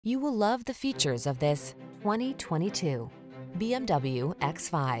You will love the features of this 2022 BMW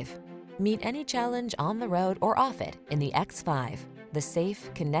X5. Meet any challenge on the road or off it in the X5, the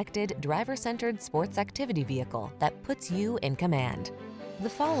safe, connected, driver-centered sports activity vehicle that puts you in command.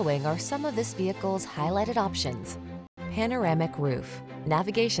 The following are some of this vehicle's highlighted options: panoramic roof,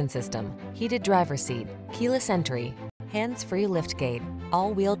 navigation system, heated driver's seat, keyless entry, hands-free liftgate,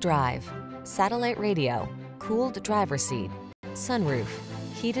 all-wheel drive, satellite radio, cooled driver's seat, sunroof,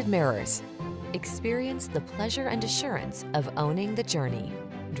 heated mirrors. Experience the pleasure and assurance of owning the journey.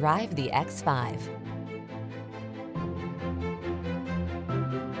 Drive the X5.